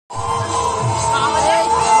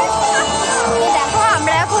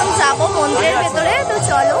যাবো মন্দিরের ভেতরে। তো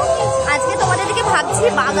চলো, আজকে তোমাদেরকে ভাবছি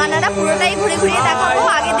বাগানারা পুরোটাই ঘুরে ঘুরিয়ে দেখাবো।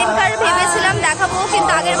 আগের দিনকার ভেবেছিলাম দেখাবো,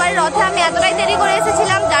 কিন্তু আগের বারের রথে আমি এতটাই দেরি করে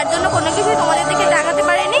এসেছিলাম, যার জন্য কোনো কিছু তোমাদের দিকে দেখাতে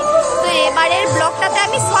পারিনি। তো এবারের ব্লগটাতে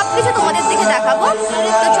আমি সব কিছু তোমাদের দিকে দেখাবো।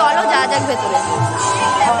 তো চলো যা যাক ভেতরে।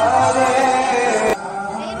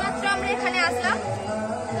 এইমাত্র আমরা এখানে আসলাম,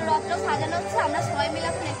 তো রথটা সাজানো হচ্ছে, আমরা সবাই মিলে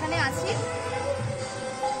এখন এখানে আছি।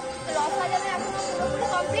 তো রথ সাজানো এখনো পুরোপুরি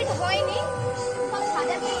কমপ্লিট হয়নি, সব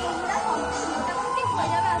সাজানো মোটামুটি হয়ে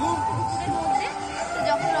যাবে আজকে দুপুরের মধ্যে। তো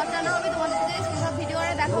যখন রথ টানা হবে তোমাদেরকে সব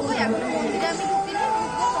ভিডিওটা দেখাবো। এখন মন্দিরে আমি ঢুকিনি,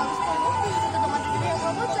 ঢুকবো, প্রবেশ করবো, তো তোমাদেরকে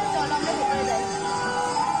দেখাবো। চলো আমরা ভেতরে যাই।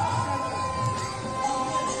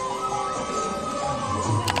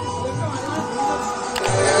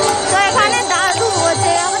 তো এখানে দাদু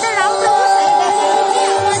হচ্ছে আমাদের রামপ্রভু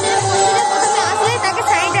আমাদের মন্দিরে প্রথমে আসলে তাকে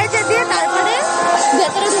স্যানিটাইজার দিয়ে তারপরে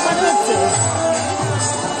ভেতরে ঢুকানো হচ্ছে।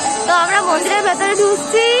 তো আমরা মন্দিরের ভেতরে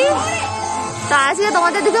ঢুকছি। তো আজকে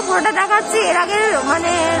তোমাদের দিকে পুরোটা দেখাচ্ছি। এর আগে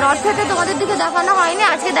মানে রথ থেকে তোমাদের দিকে দেখানো হয়নি,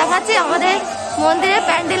 আজকে দেখাচ্ছি। আমাদের মন্দিরে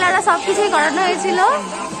প্যান্ডেল আর সবকিছুই করানো হয়েছিল।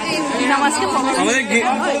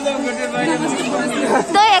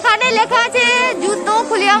 তো এখানে লেখা আছে জুতো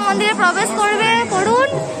খুলিয়া মন্দিরে প্রবেশ করুন।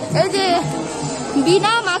 এই যে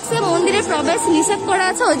বিনা মাস্কে মন্দিরে প্রবেশ নিষেধ করা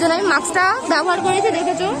আছে, ওই জন্য আমি মাস্কটা ব্যবহার করেছি।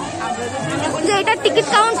 দেখেছো যে এটা টিকিট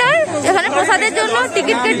কাউন্টার, এখানে প্রসাদের জন্য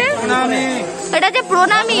টিকিট কেটে। এটা যে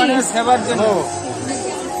প্রণামী,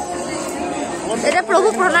 এটা প্রভু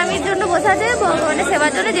প্রণামীর জন্য বসে আছে, ভগবানের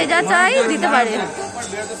সেবার জন্য যে যা চাই দিতে পারে।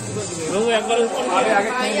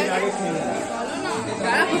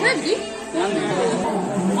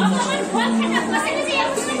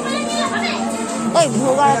 ওই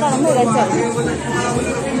ভোগাটা আরম্ভ হয়ে গেছে।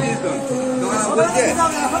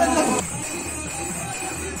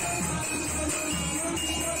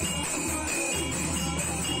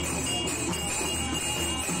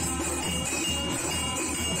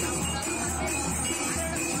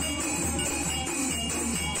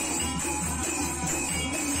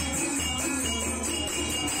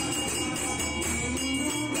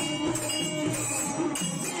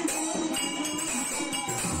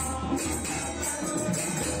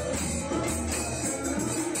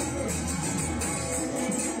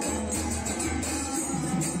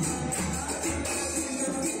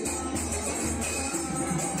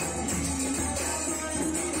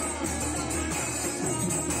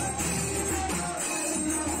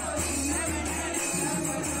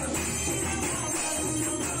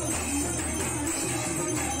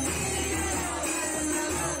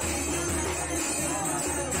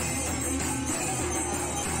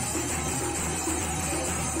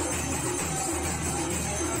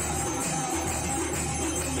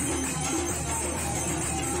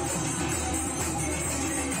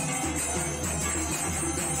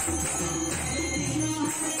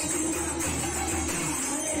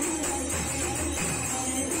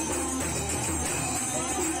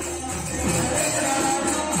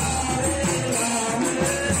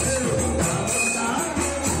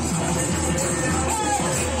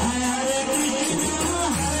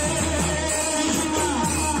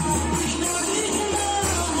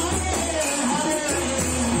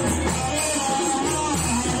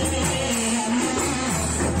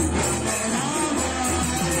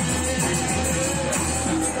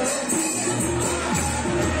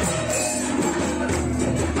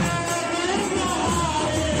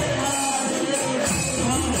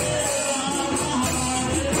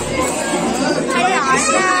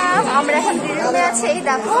 আমরা এখন বেরোতে আছি। এই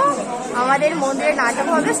দেখো আমাদের মন্দিরে নাটক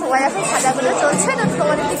হবে, সবাই এখন সাজাগুলো চলছে। তো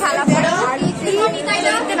তোমাদের কি খেলা করে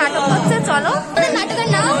নাটক হচ্ছে, চলো। নাটকের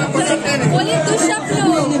নাম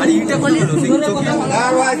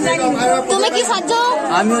তুমি কি সাজছো?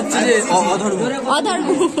 আমি হচ্ছে যে অধর্ম।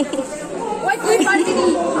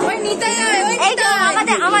 এই তো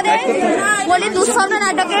আমাদের বলি দুঃস্বপ্ন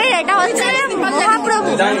নাটকের এটা হচ্ছে মহাপ্রভু।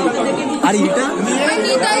 আর এটা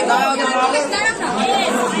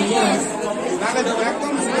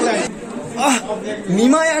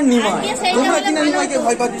নিমাই আর নিমাই, তোমরা কিনা নিমাইকে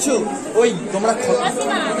ভয় পাচ্ছ? ওই তোমরা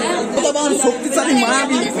ক্ষমতাবান শক্তিশালী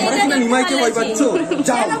মায়াবী, তোমরা কিনা নিমাইকে ভয় পাচ্ছ?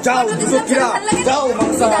 যাও যাও দুঃখীরা, যাও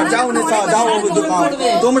মাংসা, যাও নেশা, যাও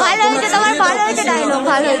তোমরা।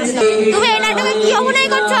 তুমি এই নাটকে কি অভিনয়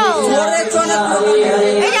করছো?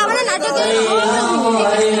 এই যে আমাদের নাটকে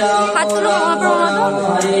হাত তুলো মহাপ্রভু।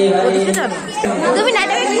 তুমি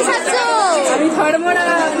নাটকে কি সাজছো?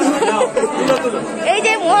 এই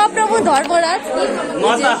যে মহাপ্রভু ধর্মরাজ,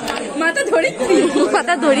 মাতা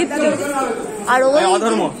ধরিত্রী, আর ওই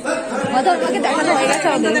অধর্মকে দেখানো হয়ে গেছে।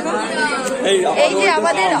 এই যে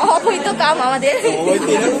আমাদের অবৈধ কাম, আমাদের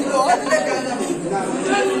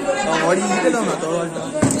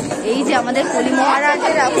আমাদের কলি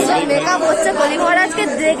মহারাজের এখন মেকআপ হচ্ছে। কলি মহারাজকে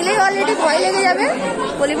দেখলেই অলরেডি ভয় লেগে যাবে।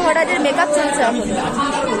 কলি মহারাজের মেকআপ চলছে এখন।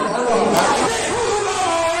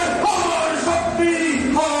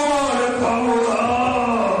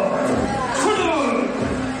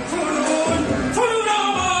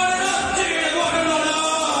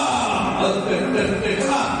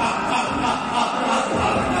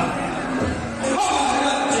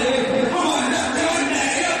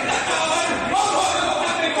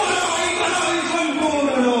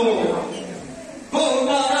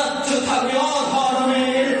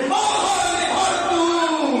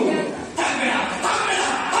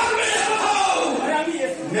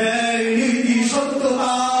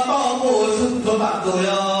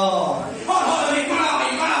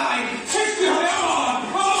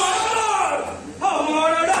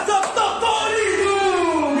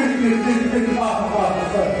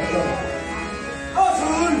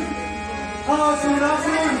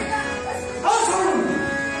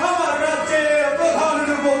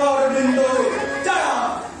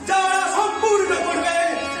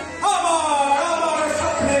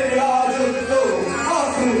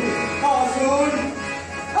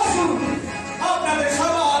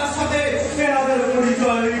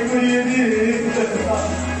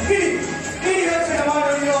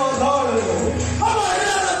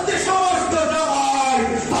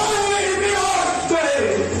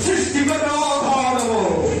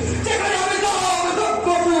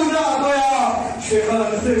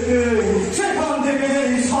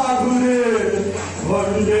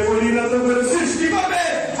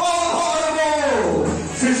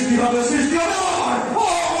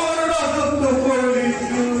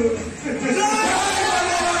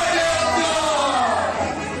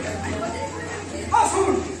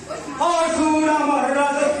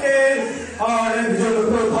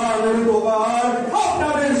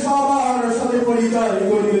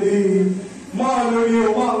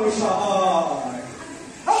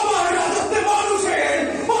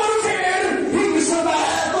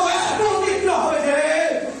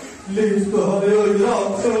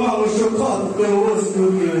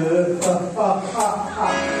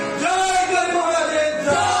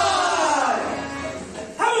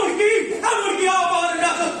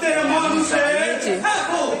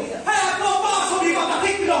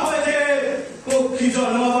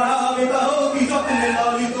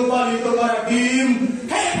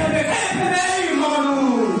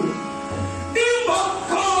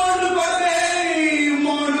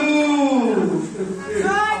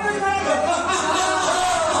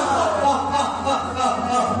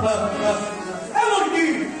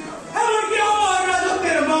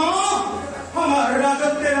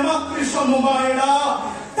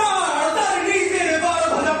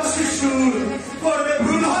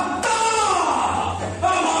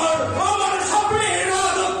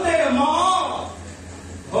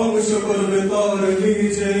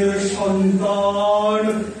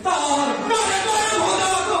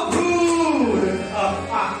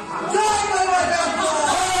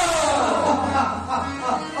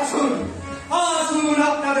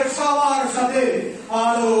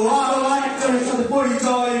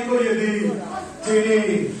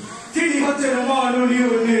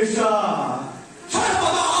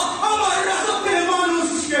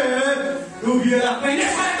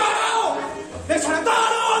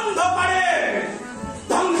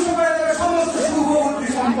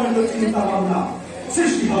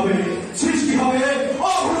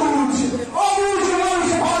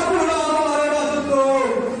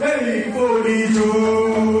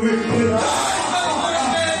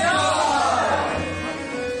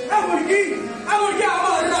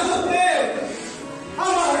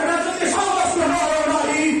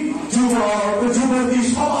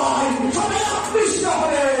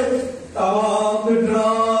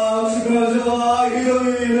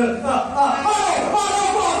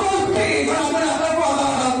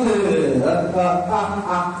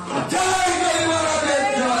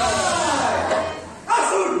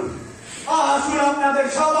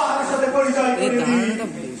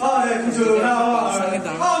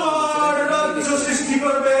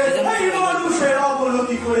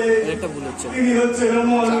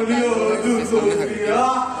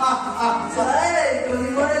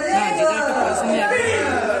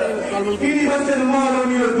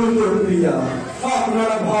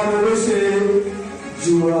 আপনারা ভালোবেসে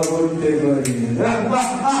জোড়া বলতে পারি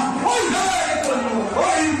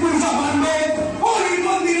ওই পূজা মানবে ওই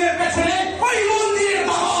মন্দিরের পেছনে ওই মন্দিরের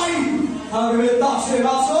দাঁড়াই থাকবে দাসের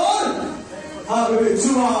আসর থাকবে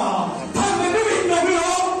জুয়া থাকবে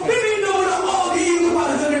বিভিন্ন অধীন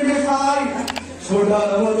উপার্জনের নেশায়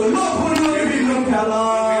ছোটার মতো লক্ষণ বিভিন্ন খেলা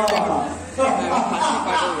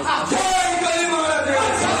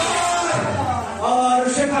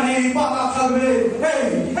এই পাতা থাকবে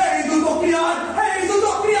এই দুটো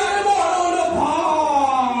ক্রিয়ার মরণ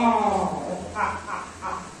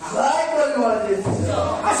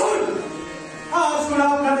আসুন আসুন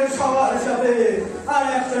আপনাদের সবার সাথে আর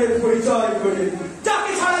একটাই পরিচয় করে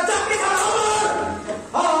যাকে ছাড়া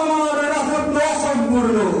আমার রাজত্ব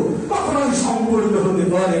অসম্পূর্ণ, কখনোই সম্পূর্ণ হতে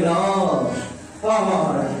পারে না।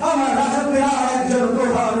 আমার রাজত্বের আর একজন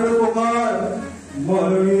প্রধান উপকার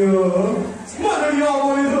মাননীয়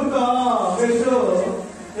অবৈধতা।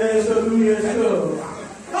 এসো তুমি এসো।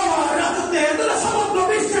 আমার রাজত্বের সমগ্র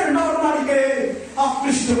বিশ্বের নরনারীকে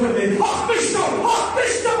আকৃষ্ট করবে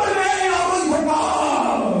অবৈধতা।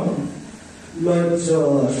 লজ্জা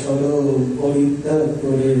সরব পরিত্যাগ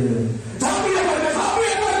করে ঝাঁপিয়ে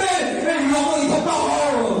পড়বে এই অবৈধতা।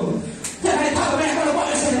 যেখানে থাকবে এখনো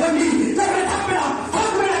বয়সের বন্দি, যেখানে থাকবে না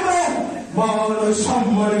মান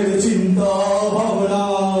সম্মানের চিন্তা ভাবনা,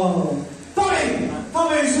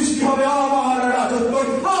 তবে সৃষ্টি হবে আমার রাজত্ব,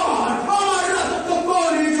 আমার রাজত্ব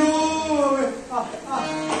কলিযুগ।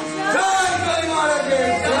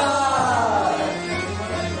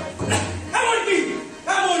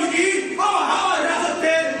 এমনকি আমার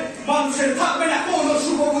রাজত্বের মানুষের থাকবে না কোনো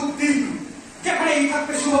শুভবুদ্ধি। যেখানেই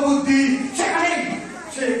থাকবে শুভবুদ্ধি সেখানে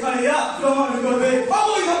আক্রমণ করবে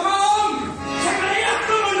অবৈধ কাম, সেখানে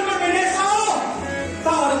আক্রমণ করবে নেশা,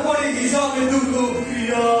 তারপরে হিসাবে দুটো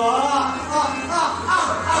ক্রিয়া।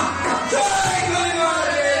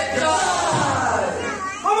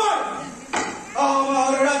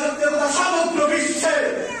 আমার রাজত্বের সমগ্র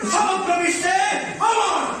বিশ্বে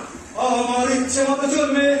আমার ইচ্ছে মতো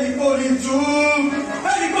চলবে এই কলিযুগ।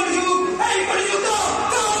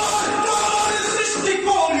 সৃষ্টি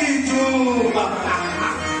কলিযুগ।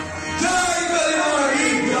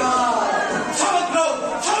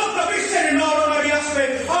 সমগ্র বিশ্বের নরনারী আসবে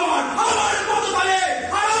আমার পদতলে,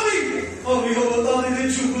 আর আমি হব তাদের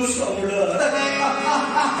যুগ সম্রাট।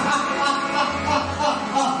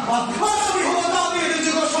 আমি হব তাদের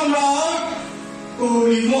যুগ সম্রাট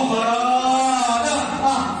কলি মহারাজ।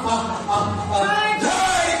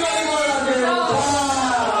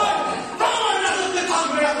 আমার রাজত্বে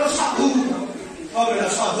থাকবে না কোনো সাধু,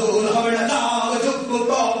 হবে না যাগ যজ্ঞ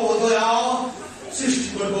তপ দয়া। সৃষ্টি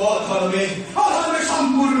করবো অধর্মে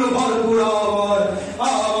সম্পূর্ণ ভরপুর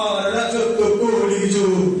আমার রাজত্ব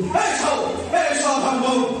কলিযুগ। এসো ধর্ম,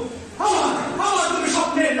 আমার তুমি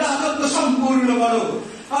স্বপ্নের রাজত্ব সম্পূর্ণ করো।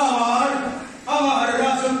 আমার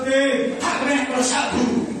রাজত্বে থাকবে না কোনো সাধু,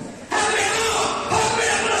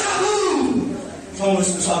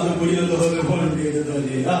 সমস্ত সাধু পরিণত হবে ভণ্ডের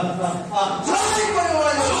দলে।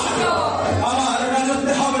 আমার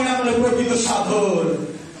রাজত্বে হবে না কোনো প্রকৃত সাধন,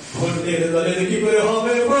 ভণ্ডের দলে কি করে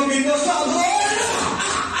হবে প্রকৃত সাধন?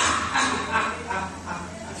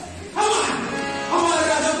 আমার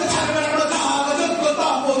রাজত্বে থাকবে না কোনো যাগযজ্ঞ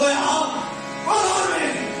তপ দয়া।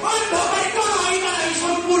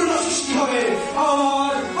 সম্পূর্ণ সৃষ্টি হবে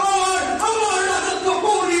আমার রাজত্ব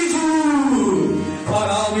কলিযুগ। আর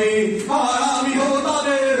আমি হব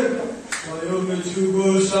তাদের স্বয়ং যুগ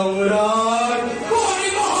সম্রাট।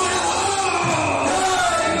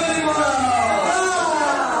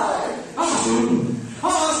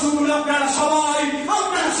 আসুন আপনারা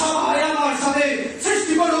সবাই আমার সাথে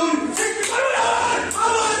সৃষ্টি করুন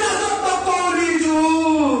আমার রাজত্ব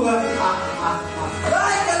কলিযুগ।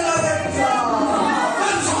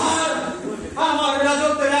 আমার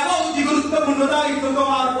রাজত্বের এক অতি গুরুত্বপূর্ণ দায়িত্ব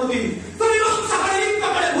তোমার প্রতি। তুমি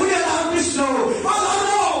ভুলে যাও কৃষ্ণ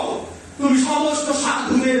অধর্ম, তুমি সমস্ত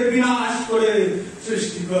সাধুদের বিনাশ করে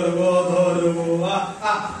সৃষ্টি করবো ধর্ম।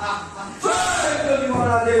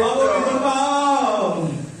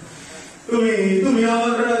 তুমি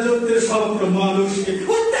আমার রাজত্বের সমগ্র মানুষকে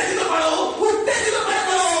উত্তেজিত করো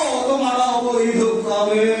তোমার অবৈধ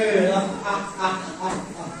কামে।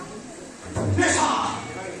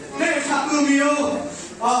 তুমিও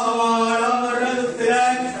আমার রাজত্বের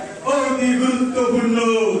এক অতি গুরুত্বপূর্ণ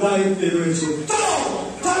দায়িত্বে রয়েছে।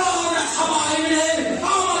 চলো আমরা সবাই মিলে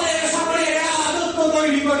আমাদের সকলের রাজত্ব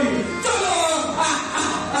তৈরি করি। চলো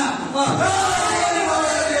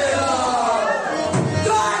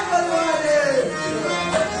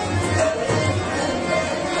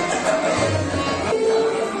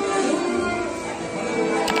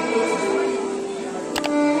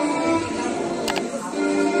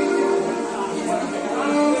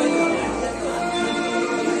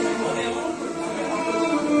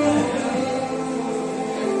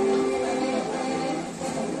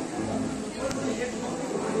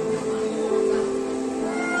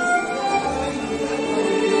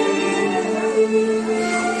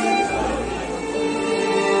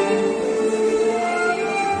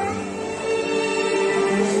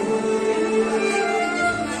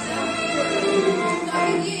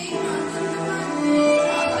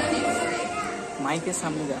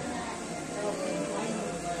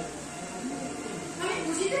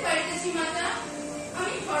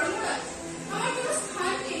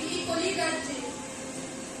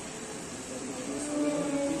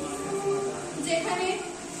যেখানে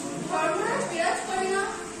ধর্মরাজ বিরাজ করে না,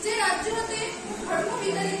 যে রাজ্য হতে ধর্ম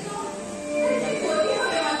বিতাড়িত,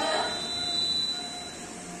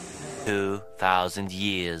 2,000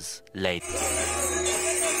 years later.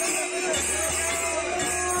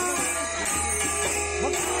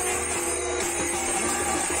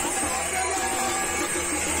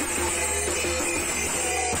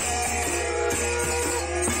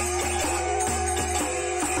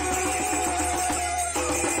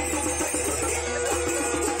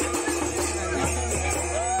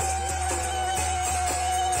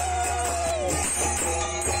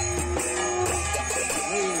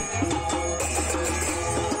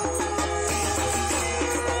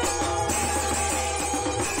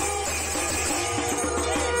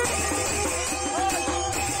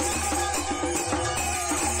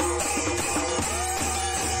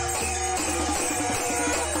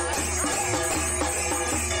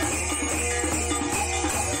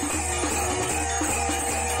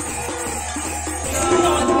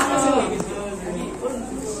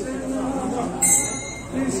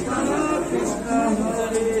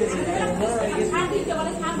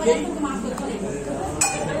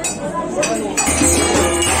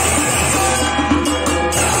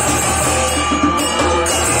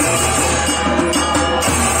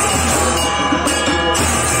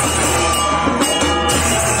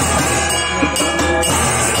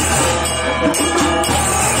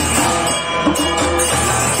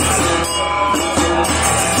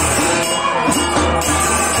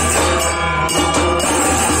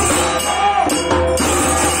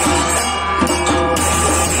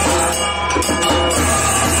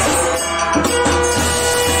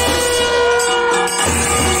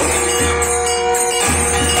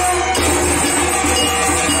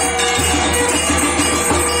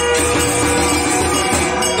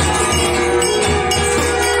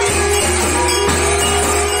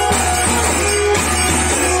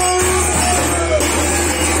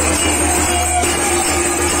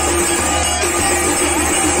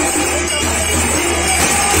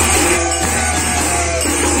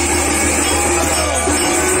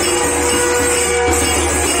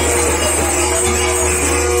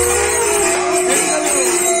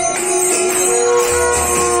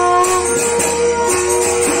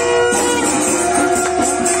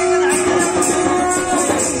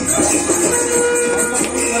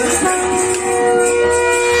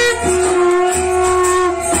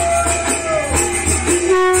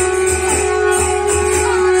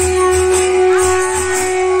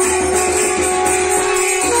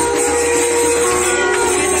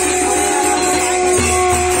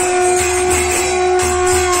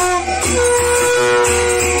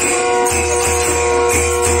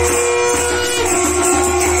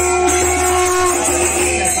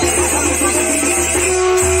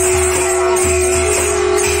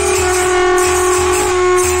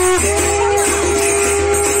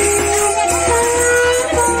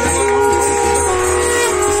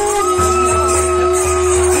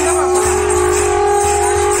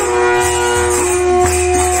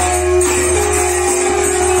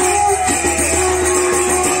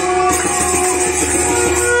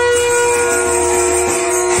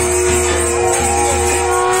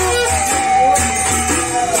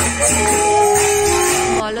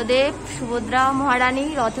 সুভদ্রা মহারানী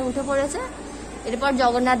রথে উঠে পড়েছে। এরপর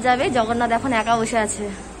জগন্নাথ যাবে। জগন্নাথ এখন একা বসে আছে,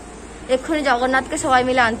 এক্ষুনি জগন্নাথকে সবাই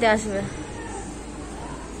মিলে আনতে আসবে।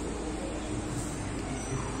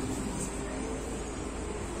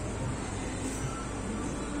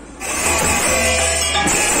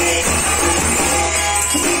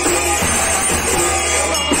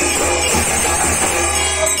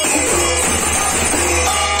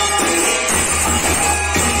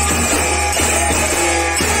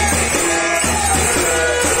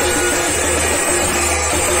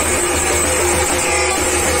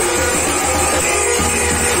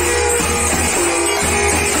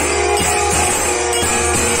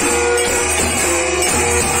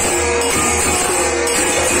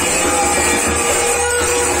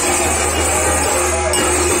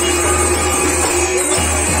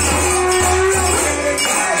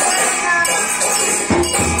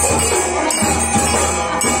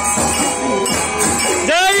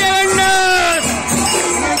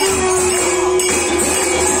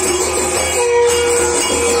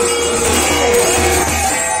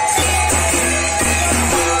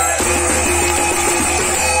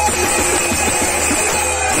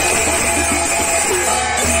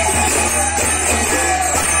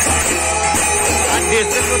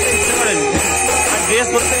 ড্রেস করতে ইচ্ছা করেনি, ড্রেস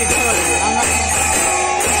করতে ইচ্ছা করেনি।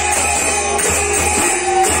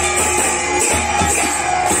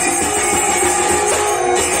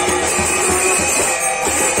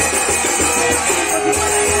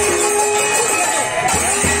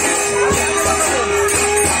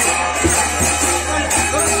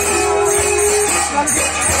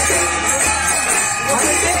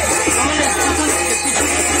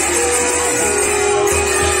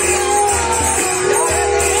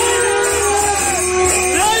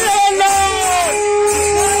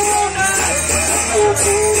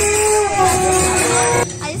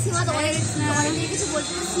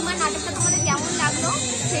 বলছো সীমার নাটকটা তোমাদের কেমন লাগলো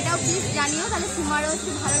সেটাও প্লিজ জানিও, তাহলে সীমারও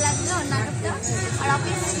একটু ভালো লাগবে ওর নাটকটা। আর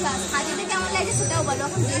ওকে সাজিতে কেমন লাগছে সেটাও বলো,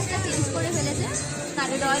 এখন ড্রেসটা চেঞ্জ করে ফেলেছে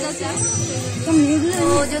নাটক আছে। তো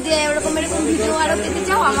যদি এরকম ভিডিও আরও পেতে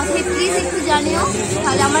চাও আমাকে প্লিজ একটু জানিও,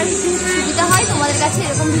 তাহলে আমার সুবিধা হয় তোমাদের কাছে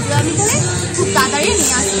এরকম ভিডিও আমি করে খুব তাড়াতাড়ি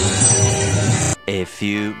নিয়ে আসি। A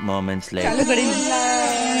few moments later.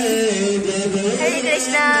 হরে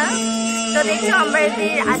কৃষ্ণা। তো দেখছো আমরা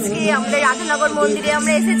আজকে আমাদের রাধানগর মন্দিরে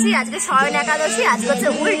আমরা এসেছি, আজকে শয়ন একাদশী, আজকে হচ্ছে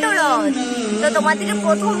উল্টো রথ। তো তোমাদেরকে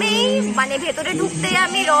প্রথমেই মানে ভেতরে ঢুকতেই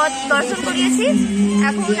আমি রথ দর্শন করিয়েছি,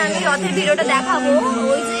 এখন আমি রথের ভিডিওটা দেখাবো।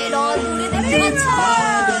 ওই যে রথ দূরে দেখতে পাচ্ছ,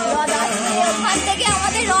 রথ আসছে ওখান থেকে,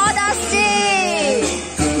 আমাদের রথ আসছে,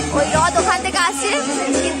 ওই রথ ওখান থেকে আসছে।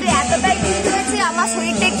 কিন্তু এতটাই ভিড় হয়েছে আমার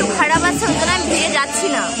শরীরটা একটু খারাপ আছে, ওই জন্য আমি ভিড়ে যাচ্ছি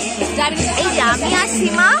না। এই যে আমি আর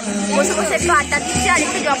সীমা বসে বসে একটু আড্ডা দিচ্ছি আর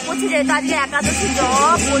একটু জব করছি, যেহেতু আজকে একাদশী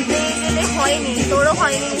জব বলতে গেলে হয়নি, তোরও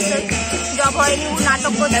হয়নি নিশ্চয়ই, জব হয়নি,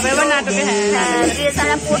 নাটক করতে নাটকে ড্রেস আর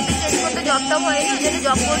পড়তে চেঞ্জ করতে জবটাও হয়নি, ওই জন্য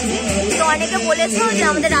জব করছি। তো অনেকে বলেছো যে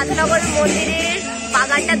আমাদের রাধানগর মন্দিরের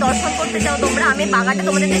বাগানটা দর্শন করতে চাও তোমরা, আমি বাগানটা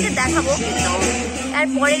তোমাদেরকে দেখাবো, কিন্তু আর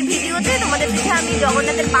পরের ভিডিওতে তোমাদেরকে আমি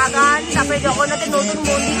জগন্নাথের বাগান, তারপরে জগন্নাথের নতুন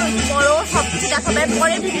মন্দির ওই বড় সব কিছু দেখাবো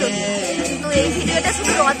পরের ভিডিওতে। কিন্তু এই ভিডিওটা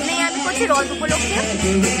শুধু রথ নিয়ে আমি করছি, রথ উপলক্ষে।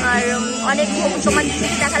 আর অনেক ভোগ তোমাদেরকে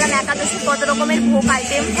দেখালাম, একাদশী কত রকমের ভোগ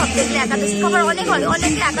আইটেম, সব দেখলে একাদশী খাবার অনেক হয়,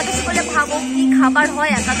 অনেকে একাদশী করলে ভাবো কি খাবার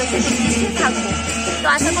হয় একাদশী, কিছু থাকবো। তো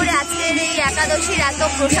আশা করি আজকের এই একাদশীর এত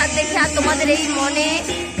প্রসাদ দেখে আর তোমাদের এই মনে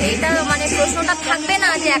এইটা মানে প্রশ্নটা থাকবে না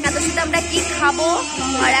যে একাদশীতে আমরা কি খাবো,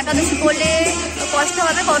 আর একাদশী করলে কষ্ট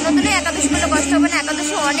হবে। অন্যদিনে একাদশী করলে কষ্ট হবে না,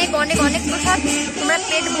 একাদশী অনেক অনেক অনেক প্রসাদ তোমরা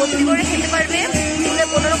পেট ভর্তি করে খেতে পারবে, তুলে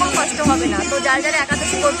কোনো রকম কষ্ট হবে না। তো যারা যারা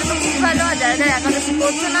একাদশী করছো তো খুব ভালো, আর যারা যারা একাদশী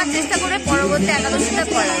করছো না চেষ্টা করে পরবর্তী একাদশীটা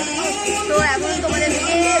করার। তো এখন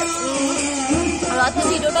তোমাদেরকে রথের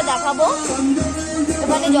ভিডিওটা দেখাবো,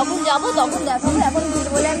 ওখানে যখন যাবো তখন দেখাবো, এখন ভিড়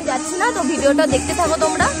বলে আমি যাচ্ছি না। তো ভিডিওটা দেখতে থাকো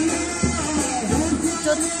তোমরা,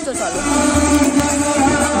 তো চলো।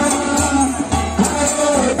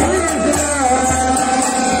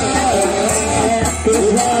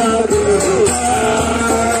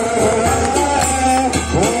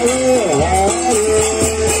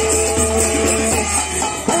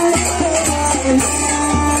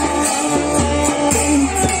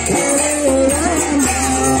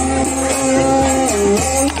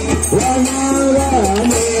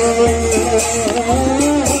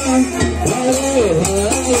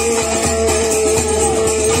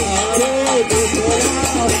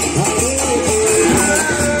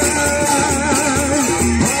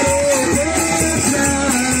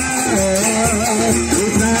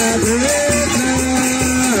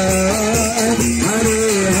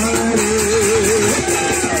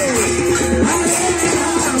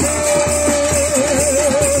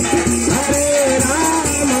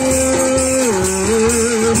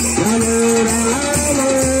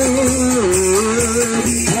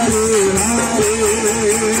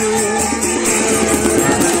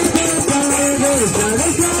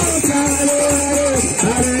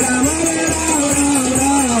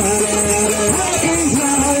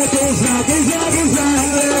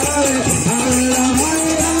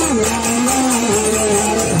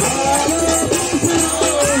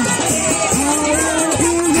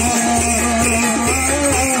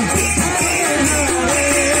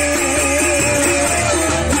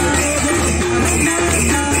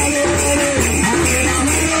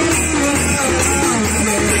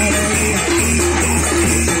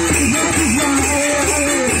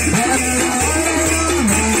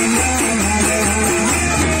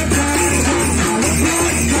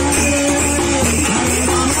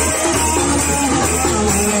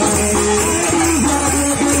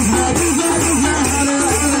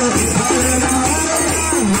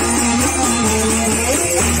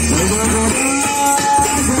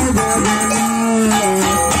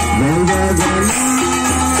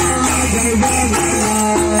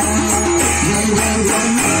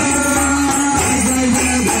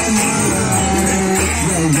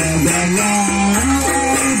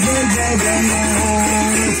 Jagannather, Jagannather.